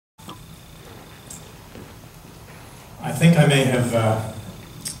I think I may have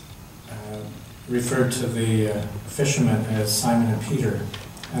referred to the fishermen as Simon and Peter,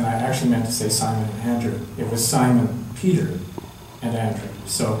 and I actually meant to say Simon and Andrew. It was Simon, Peter, and Andrew.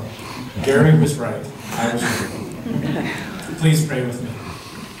 So Gary was right. I was right. Please pray with me.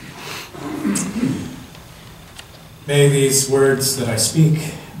 May these words that I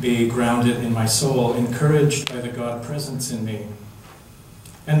speak be grounded in my soul, encouraged by the God presence in me.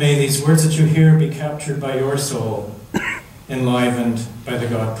 And may these words that you hear be captured by your soul, enlivened by the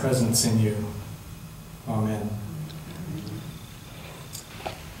God presence in you. Amen.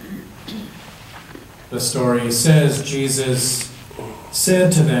 The story says, Jesus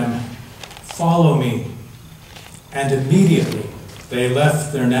said to them, "Follow me." And immediately they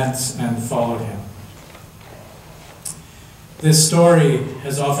left their nets and followed him. This story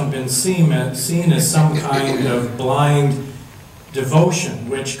has often been seen as some kind of blind devotion,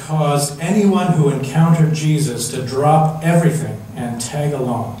 which caused anyone who encountered Jesus to drop everything and tag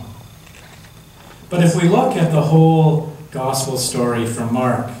along. But if we look at the whole gospel story from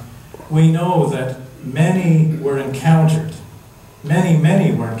Mark, we know that many were encountered.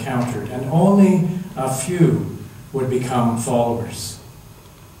 Many were encountered, and only a few would become followers.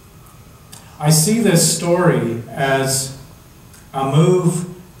 I see this story as a move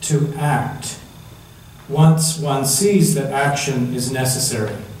to act once one sees that action is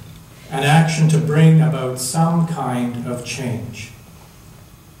necessary, an action to bring about some kind of change.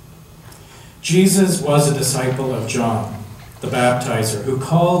 Jesus was a disciple of John, the baptizer, who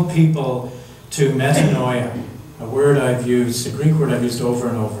called people to metanoia, a word I've used, a Greek word I've used over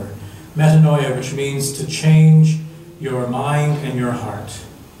and over. Metanoia, which means to change your mind and your heart,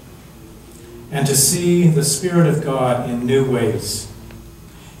 and to see the Spirit of God in new ways.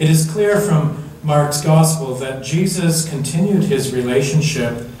 It is clear from Mark's Gospel that Jesus continued his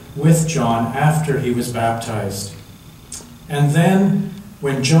relationship with John after he was baptized. And then,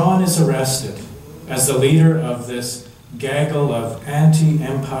 when John is arrested as the leader of this gaggle of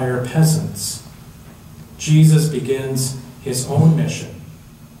anti-empire peasants, Jesus begins his own mission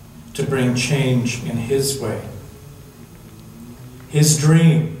to bring change in his way. His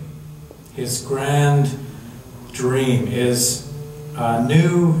dream, his grand dream, is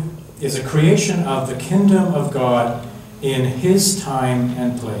a creation of the kingdom of God in his time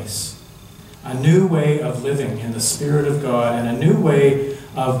and place. A new way of living in the Spirit of God, and a new way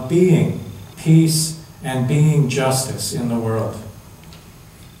of being peace and being justice in the world.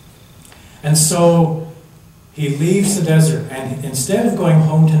 And so he leaves the desert, and instead of going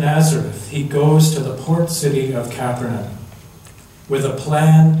home to Nazareth, he goes to the port city of Capernaum with a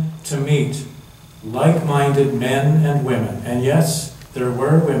plan to meet like-minded men and women. And yes, there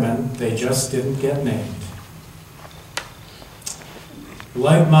were women, they just didn't get named.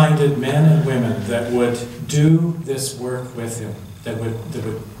 Like-minded men and women that would do this work with him, that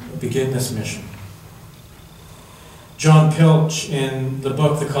would begin this mission. John Pilch, in the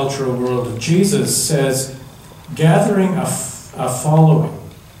book The Cultural World of Jesus, says, gathering a following,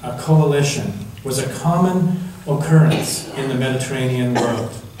 a coalition, was a common occurrence in the Mediterranean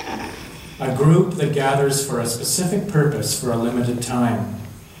world. A group that gathers for a specific purpose for a limited time.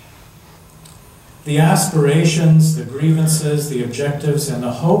 The aspirations, the grievances, the objectives, and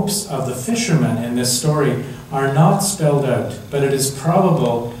the hopes of the fishermen in this story are not spelled out, but it is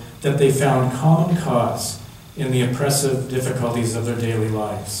probable that they found common cause in the oppressive difficulties of their daily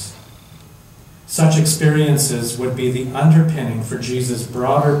lives. Such experiences would be the underpinning for Jesus'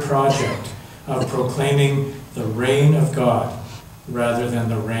 broader project of proclaiming the reign of God rather than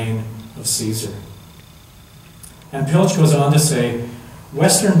the reign of Caesar. And Pilch goes on to say,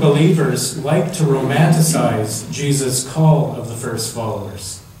 Western believers like to romanticize Jesus' call of the first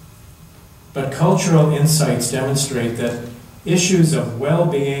followers. But cultural insights demonstrate that issues of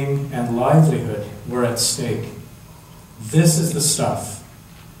well-being and livelihood were at stake. This is the stuff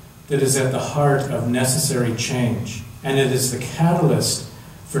that is at the heart of necessary change, and it is the catalyst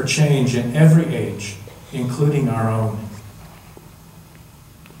for change in every age, including our own.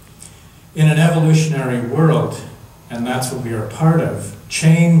 In an evolutionary world, and that's what we are a part of,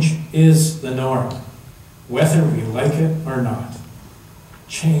 change is the norm, whether we like it or not.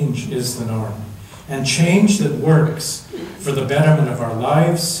 Change is the norm. And change that works for the betterment of our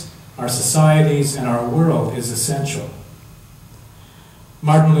lives, our societies, and our world is essential.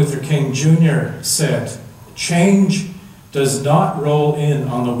 Martin Luther King Jr. said, "Change does not roll in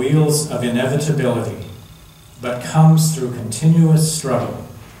on the wheels of inevitability, but comes through continuous struggle.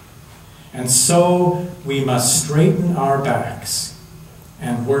 And so we must straighten our backs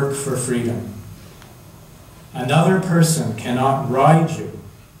and work for freedom. Another person cannot ride you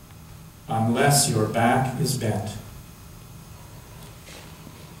unless your back is bent."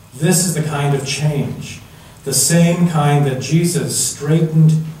 This is the kind of change, the same kind that Jesus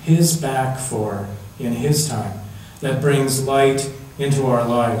straightened his back for in his time, that brings light into our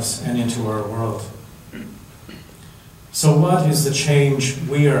lives and into our world. So what is the change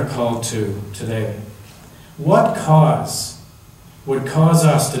we are called to today? What cause would cause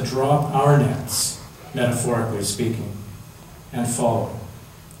us to drop our nets, metaphorically speaking, and follow?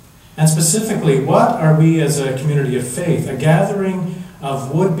 And specifically, what are we as a community of faith, a gathering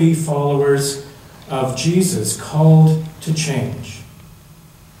of would-be followers of Jesus, called to change?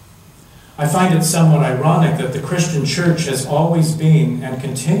 I find it somewhat ironic that the Christian church has always been and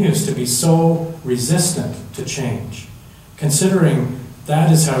continues to be so resistant to change, considering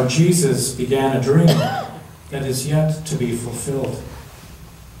that is how Jesus began a dream that is yet to be fulfilled.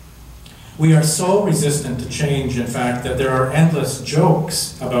 We are so resistant to change, in fact, that there are endless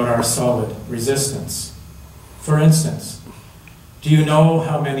jokes about our solid resistance. For instance, do you know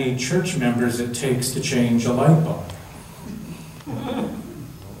how many church members it takes to change a light bulb?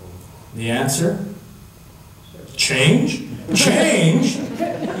 The answer? Change? Change?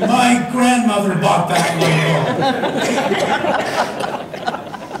 My grandmother bought that light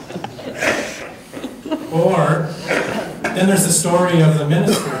bulb. Or, then there's the story of the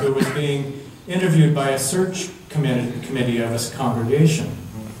minister who was being interviewed by a search committee of a congregation.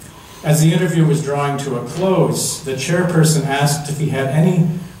 As the interview was drawing to a close, the chairperson asked if he had any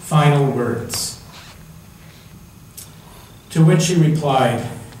final words. To which he replied,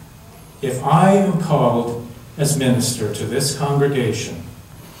 "If I am called as minister to this congregation,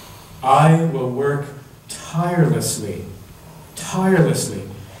 I will work tirelessly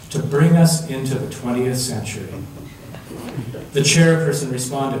to bring us into the 20th century." The chairperson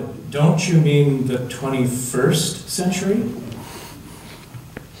responded, "Don't you mean the 21st century?"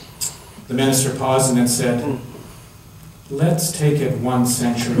 The minister paused and then said, "Let's take it one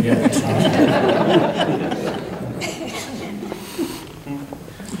century at a time."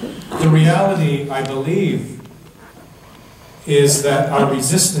 The reality, I believe, is that our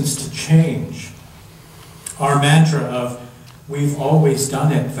resistance to change, our mantra of "we've always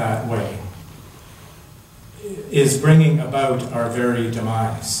done it that way," is bringing about our very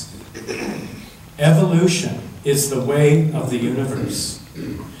demise. Evolution is the way of the universe.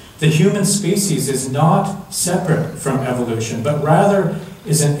 The human species is not separate from evolution, but rather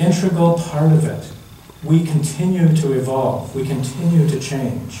is an integral part of it. We continue to evolve. We continue to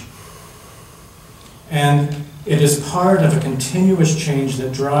change. And it is part of a continuous change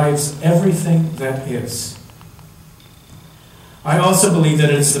that drives everything that is. I also believe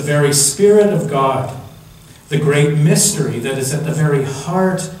that it's the very Spirit of God, the great mystery that is at the very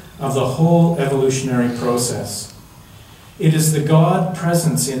heart of the whole evolutionary process. It is the God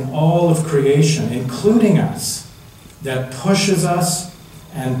presence in all of creation, including us, that pushes us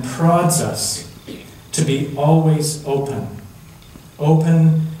and prods us to be always open.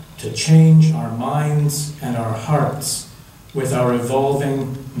 Open to change our minds and our hearts with our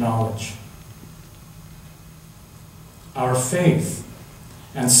evolving knowledge. Our faith,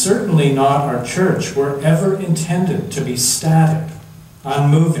 and certainly not our church, were ever intended to be static,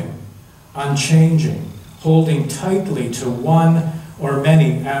 unmoving, unchanging, holding tightly to one or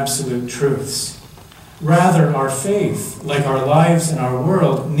many absolute truths. Rather, our faith, like our lives and our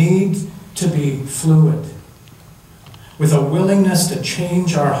world, need to be fluid, with a willingness to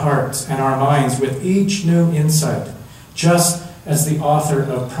change our hearts and our minds with each new insight, just as the author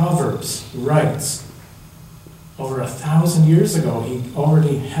of Proverbs writes. Over 1,000 years ago, he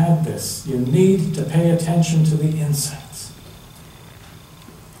already had this. You need to pay attention to the insights.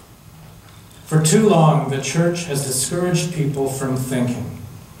 For too long, the church has discouraged people from thinking,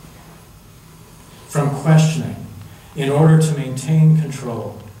 from questioning, in order to maintain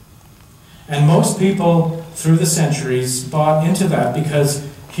control. And most people through the centuries bought into that because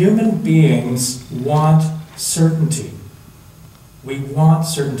human beings want certainty. We want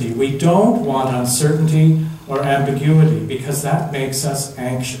certainty. We don't want uncertainty or ambiguity because that makes us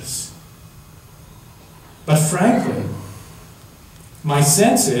anxious. But frankly, my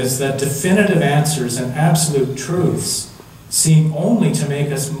sense is that definitive answers and absolute truths seem only to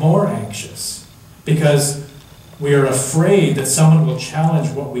make us more anxious because we are afraid that someone will challenge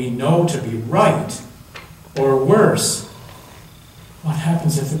what we know to be right, or worse, what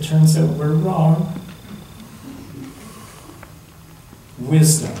happens if it turns out we're wrong?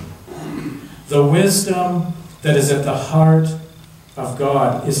 Wisdom. The wisdom that is at the heart of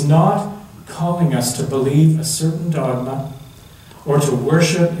God is not calling us to believe a certain dogma or to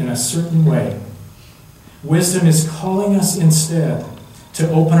worship in a certain way. Wisdom is calling us instead to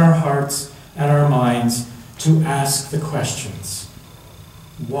open our hearts and our minds to ask the questions.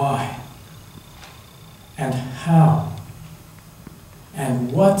 why, and how,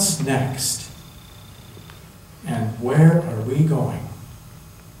 and what's next, and where are we going?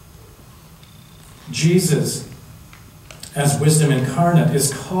 Jesus, as wisdom incarnate,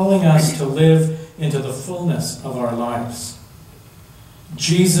 is calling us to live into the fullness of our lives.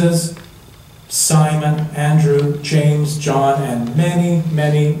 Jesus, Simon, Andrew, James, John, and many,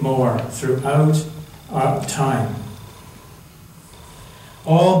 many more throughout our time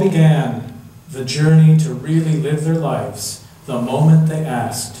all began the journey to really live their lives the moment they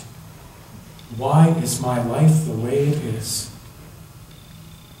asked, "Why is my life the way it is?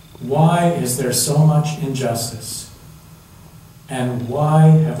 Why is there so much injustice? And why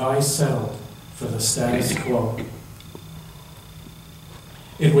have I settled for the status quo?"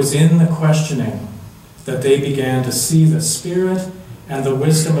 It was in the questioning that they began to see the Spirit and the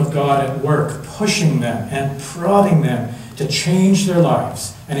wisdom of God at work, pushing them and prodding them to change their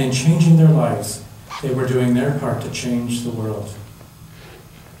lives. And in changing their lives, they were doing their part to change the world.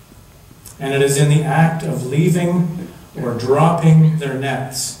 And it is in the act of leaving or dropping their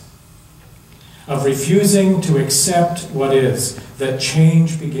nets, of refusing to accept what is, that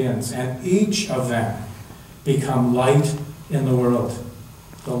change begins, and each of them become light in the world,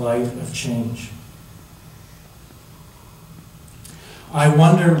 the light of change. I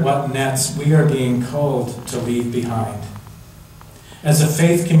wonder what nets we are being called to leave behind. As a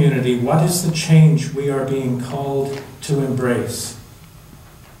faith community, what is the change we are being called to embrace?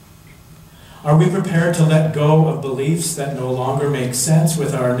 Are we prepared to let go of beliefs that no longer make sense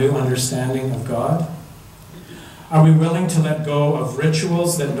with our new understanding of God? Are we willing to let go of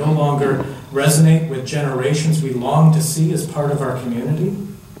rituals that no longer resonate with generations we long to see as part of our community?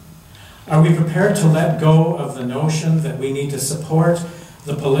 Are we prepared to let go of the notion that we need to support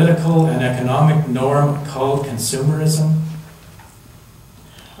the political and economic norm called consumerism?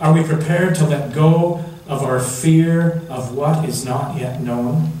 Are we prepared to let go of our fear of what is not yet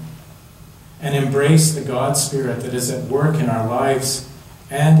known and embrace the God Spirit that is at work in our lives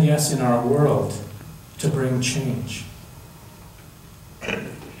and, yes, in our world to bring change?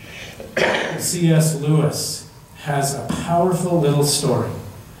 C.S. Lewis has a powerful little story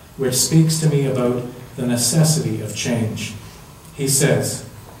which speaks to me about the necessity of change. He says,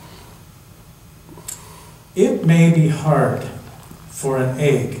 "It may be hard for an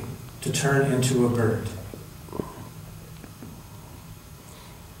egg to turn into a bird.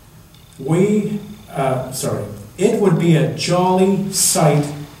 It would be a jolly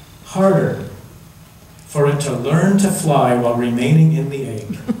sight harder for it to learn to fly while remaining in the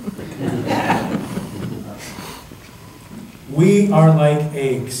egg." We are like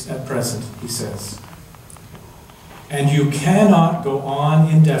eggs at present, he says. And you cannot go on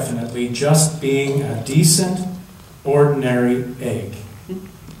indefinitely just being a decent, ordinary egg.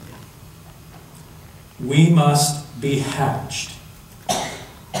 We must be hatched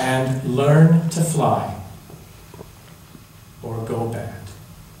and learn to fly or go bad.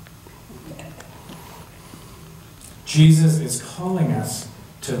 Jesus is calling us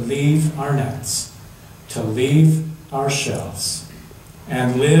to leave our nets, to leave our shells,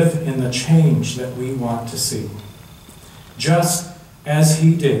 and live in the change that we want to see, just as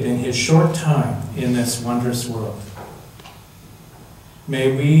he did in his short time in this wondrous world.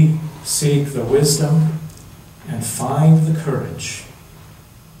 May we seek the wisdom and find the courage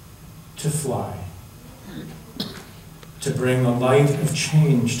to fly, to bring the light of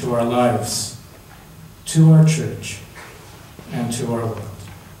change to our lives, to our church, and to our world.